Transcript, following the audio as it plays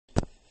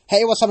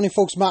Hey, what's happening,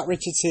 folks? Matt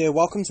Richards here.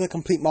 Welcome to the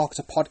Complete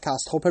Marketer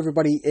Podcast. Hope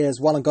everybody is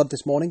well and good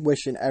this morning.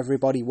 Wishing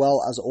everybody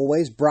well as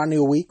always. Brand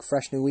new week,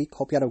 fresh new week.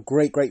 Hope you had a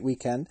great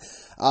weekend.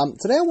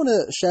 Today I want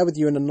to share with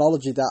you an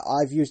analogy that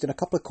I've used in a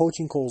couple of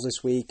coaching calls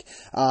this week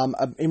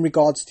in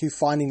regards to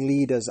finding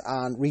leaders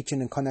and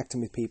reaching and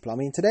connecting with people. I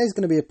mean, today's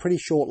going to be a pretty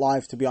short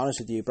live, to be honest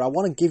with you, but I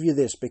want to give you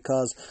this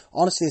because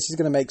honestly, this is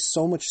going to make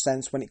so much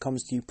sense when it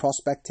comes to you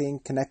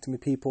prospecting, connecting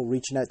with people,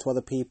 reaching out to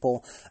other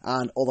people,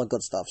 and all that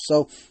good stuff.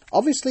 So,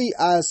 obviously,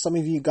 as some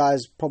of you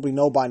guys probably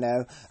know by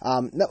now,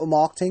 network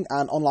marketing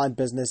and online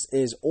business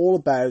is all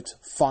about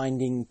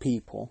finding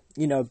people.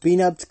 You know, being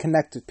able to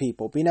connect with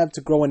people, being able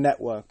to grow a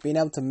network, being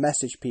able to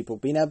message people,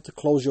 being able to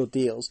close your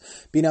deals,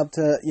 being able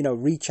to,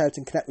 reach out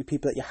and connect with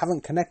people that you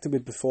haven't connected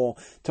with before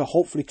to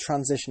hopefully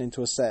transition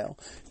into a sale.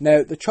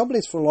 Now, the trouble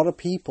is for a lot of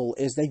people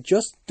is they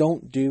just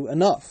don't do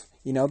enough,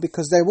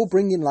 because they will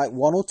bring in like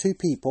one or two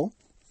people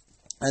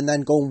and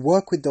then go and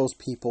work with those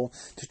people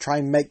to try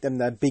and make them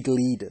their big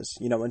leaders,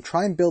 and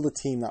try and build a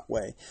team that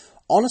way.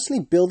 Honestly,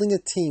 building a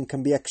team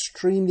can be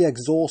extremely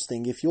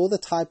exhausting if you're the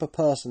type of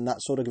person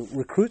that sort of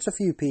recruits a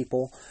few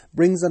people,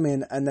 brings them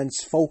in, and then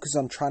focuses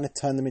on trying to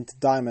turn them into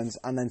diamonds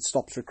and then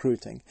stops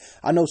recruiting.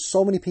 I know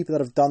so many people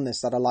that have done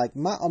this that are like,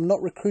 Matt, I'm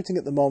not recruiting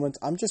at the moment.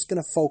 I'm just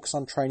going to focus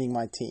on training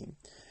my team.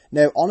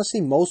 Now,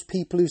 honestly, most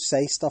people who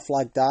say stuff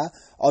like that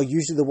are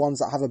usually the ones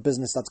that have a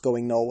business that's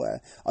going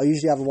nowhere, or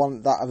usually have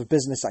a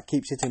business that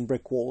keeps hitting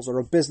brick walls, or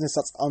a business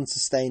that's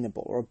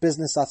unsustainable, or a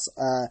business that's,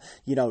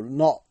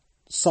 not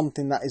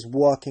something that is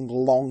working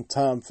long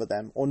term for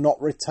them, or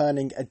not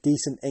returning a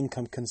decent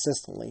income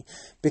consistently.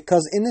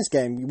 Because in this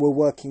game, we're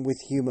working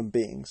with human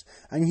beings,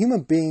 and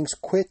human beings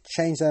quit,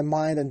 change their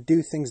mind, and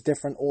do things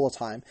different all the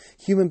time.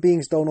 Human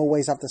beings don't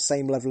always have the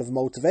same level of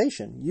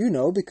motivation,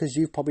 because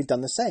you've probably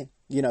done the same.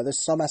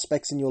 There's some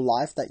aspects in your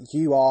life that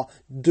you are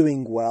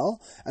doing well,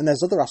 and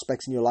there's other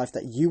aspects in your life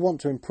that you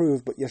want to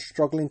improve, but you're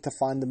struggling to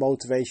find the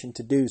motivation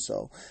to do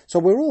so. So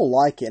we're all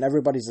like it, and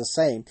everybody's the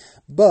same.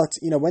 But,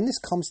 when this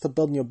comes to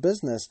building your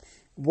business,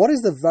 what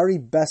is the very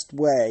best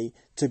way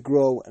to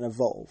grow and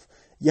evolve?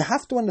 You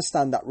have to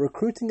understand that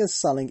recruiting and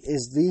selling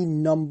is the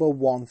number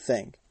one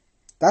thing.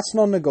 That's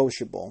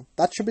non-negotiable.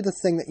 That should be the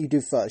thing that you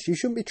do first. You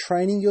shouldn't be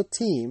training your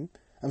team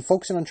and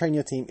focusing on training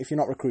your team if you're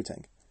not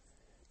recruiting.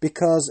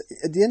 Because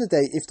at the end of the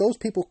day, if those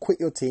people quit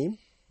your team,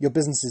 your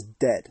business is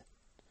dead.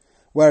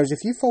 Whereas if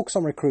you focus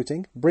on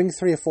recruiting, bring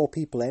 3 or 4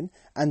 people in,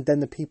 and then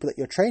the people that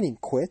you're training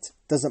quit,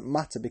 doesn't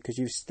matter because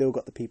you've still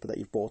got the people that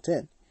you've brought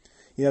in.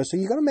 So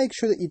you've got to make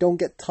sure that you don't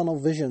get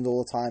tunnel visioned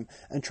all the time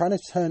and trying to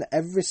turn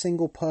every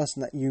single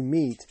person that you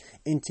meet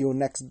into your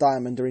next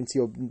diamond or into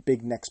your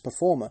big next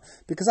performer,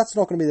 because that's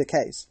not going to be the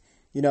case.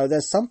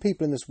 There's some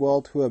people in this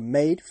world who are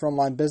made for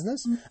online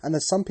business, and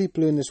there's some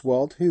people in this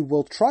world who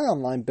will try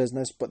online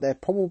business, but they're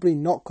probably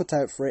not cut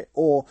out for it,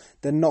 or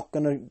they're not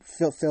going to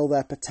fulfill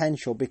their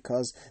potential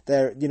because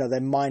their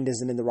mind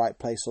isn't in the right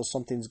place or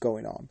something's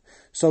going on.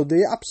 So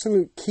the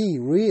absolute key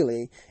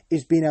really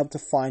is being able to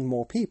find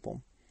more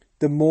people.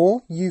 The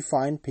more you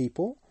find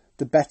people,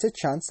 the better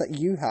chance that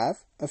you have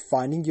of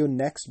finding your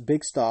next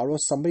big star or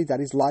somebody that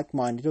is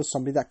like-minded or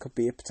somebody that could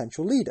be a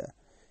potential leader.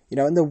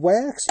 And the way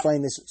I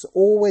explain this is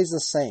always the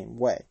same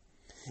way.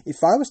 If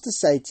I was to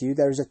say to you,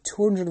 there is a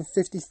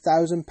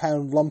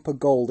 £250,000 lump of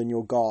gold in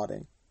your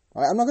garden,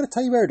 right? I'm not going to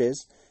tell you where it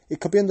is. It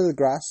could be under the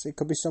grass. It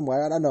could be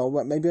somewhere, I don't know,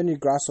 maybe on your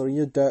grass or in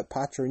your dirt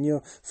patch or in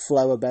your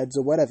flower beds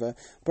or whatever.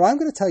 But I'm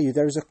going to tell you,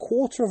 there is a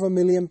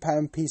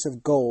 £250,000 piece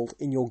of gold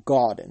in your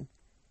garden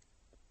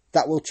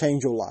that will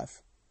change your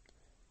life.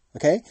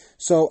 Okay?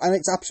 So, and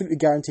it's absolutely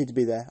guaranteed to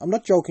be there. I'm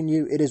not joking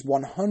you. It is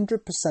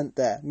 100%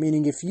 there.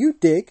 Meaning if you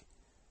dig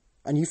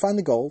and you find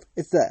the gold,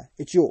 it's there.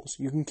 It's yours.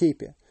 You can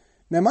keep it.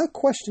 Now, my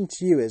question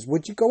to you is,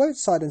 would you go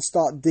outside and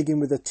start digging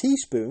with a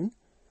teaspoon,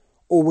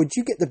 or would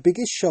you get the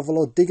biggest shovel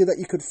or digger that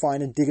you could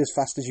find and dig as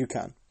fast as you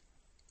can?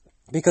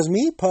 Because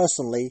me,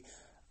 personally,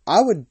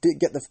 I would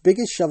get the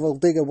biggest shovel,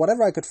 digger,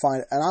 whatever I could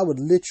find, and I would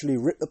literally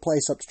rip the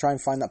place up to try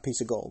and find that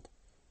piece of gold.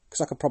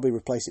 Because I could probably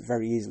replace it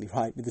very easily,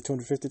 right? With the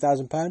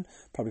 £250,000,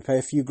 probably pay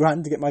a few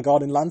grand to get my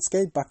garden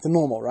landscape back to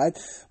normal, right?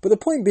 But the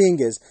point being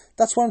is,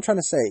 that's what I'm trying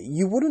to say.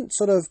 You wouldn't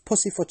sort of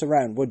pussyfoot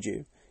around, would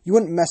you? You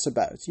wouldn't mess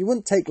about. You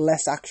wouldn't take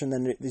less action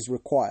than it is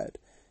required,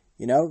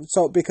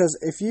 So, because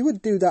if you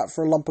would do that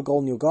for a lump of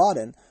gold in your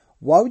garden,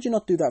 why would you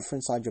not do that for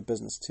inside your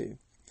business too?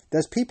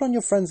 There's people on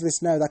your friends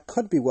list now that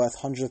could be worth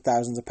hundreds of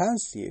thousands of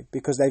pounds to you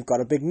because they've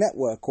got a big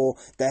network, or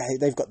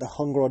they've got the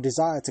hunger or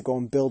desire to go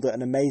and build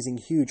an amazing,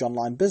 huge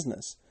online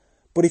business.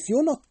 But if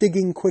you're not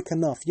digging quick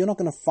enough, you're not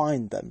going to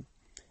find them.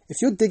 If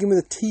you're digging with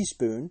a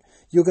teaspoon,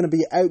 you're going to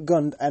be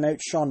outgunned and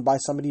outshone by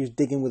somebody who's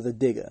digging with a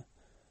digger.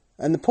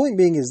 And the point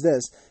being is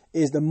this,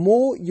 is the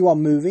more you are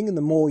moving and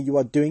the more you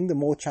are doing, the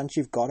more chance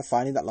you've got of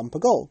finding that lump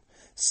of gold.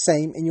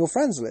 Same in your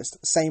friends list.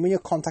 Same when you're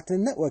contacting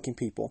and networking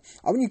people.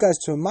 I want you guys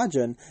to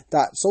imagine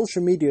that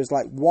social media is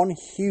like one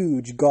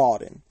huge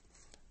garden,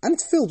 and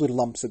it's filled with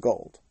lumps of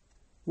gold.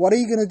 What are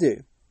you going to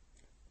do?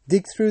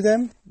 Dig through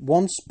them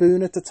one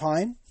spoon at a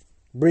time?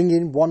 Bring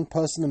in one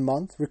person a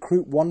month,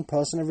 recruit one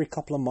person every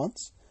couple of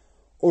months?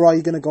 Or are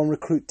you going to go and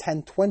recruit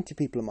 10, 20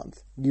 people a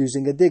month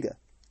using a digger?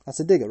 That's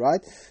a digger,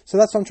 right? So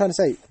that's what I'm trying to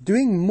say.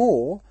 Doing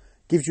more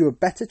gives you a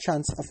better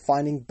chance of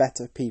finding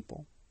better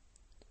people.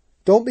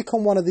 Don't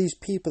become one of these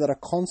people that are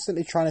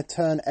constantly trying to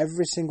turn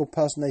every single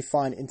person they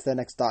find into their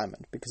next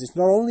diamond, because it's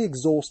not only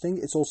exhausting,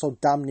 it's also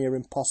damn near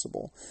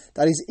impossible.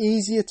 That is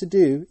easier to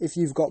do if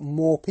you've got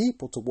more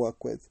people to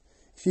work with.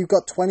 If you've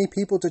got 20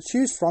 people to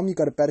choose from, you've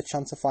got a better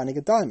chance of finding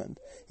a diamond.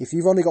 If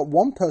you've only got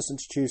one person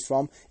to choose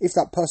from, if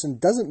that person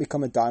doesn't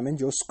become a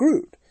diamond, you're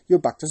screwed. You're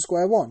back to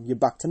square one. You're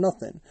back to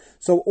nothing.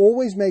 So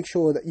always make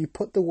sure that you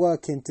put the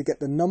work in to get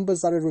the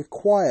numbers that are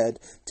required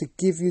to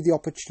give you the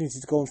opportunity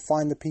to go and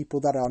find the people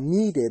that are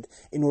needed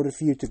in order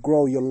for you to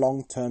grow your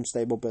long-term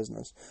stable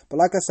business. But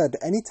like I said,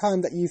 any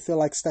time that you feel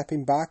like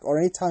stepping back, or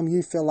any time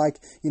you feel like,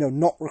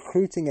 not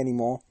recruiting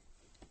anymore,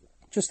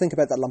 just think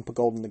about that lump of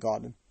gold in the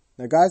garden.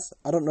 Now guys,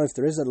 I don't know if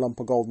there is a lump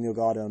of gold in your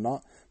garden or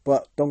not,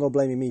 but don't go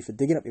blaming me for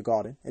digging up your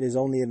garden. It is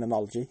only an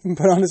analogy.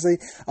 But honestly,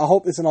 I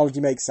hope this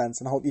analogy makes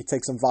sense, and I hope you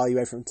take some value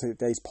away from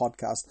today's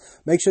podcast.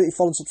 Make sure that you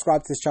follow and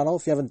subscribe to this channel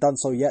if you haven't done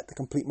so yet, the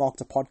Complete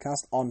Marketer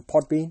Podcast on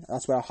Podbean.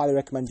 That's where I highly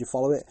recommend you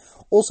follow it.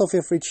 Also,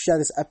 feel free to share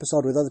this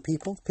episode with other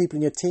people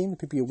in your team, the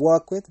people you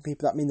work with, the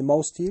people that mean the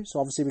most to you.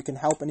 So obviously we can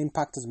help and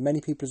impact as many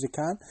people as we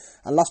can.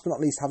 And last but not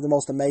least, have the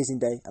most amazing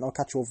day, and I'll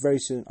catch you all very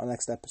soon on the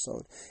next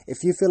episode.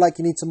 If you feel like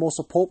you need some more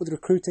support with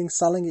recruiting,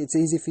 selling, it's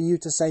easy for you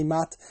to say,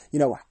 Matt,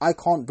 I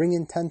can't bring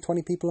in 10,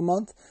 20 people a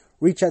month.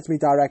 Reach out to me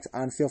direct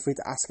and feel free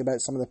to ask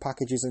about some of the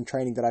packages and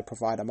training that I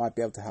provide. I might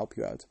be able to help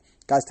you out.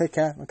 Guys, take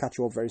care. I'll catch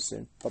you all very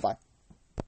soon. Bye-bye.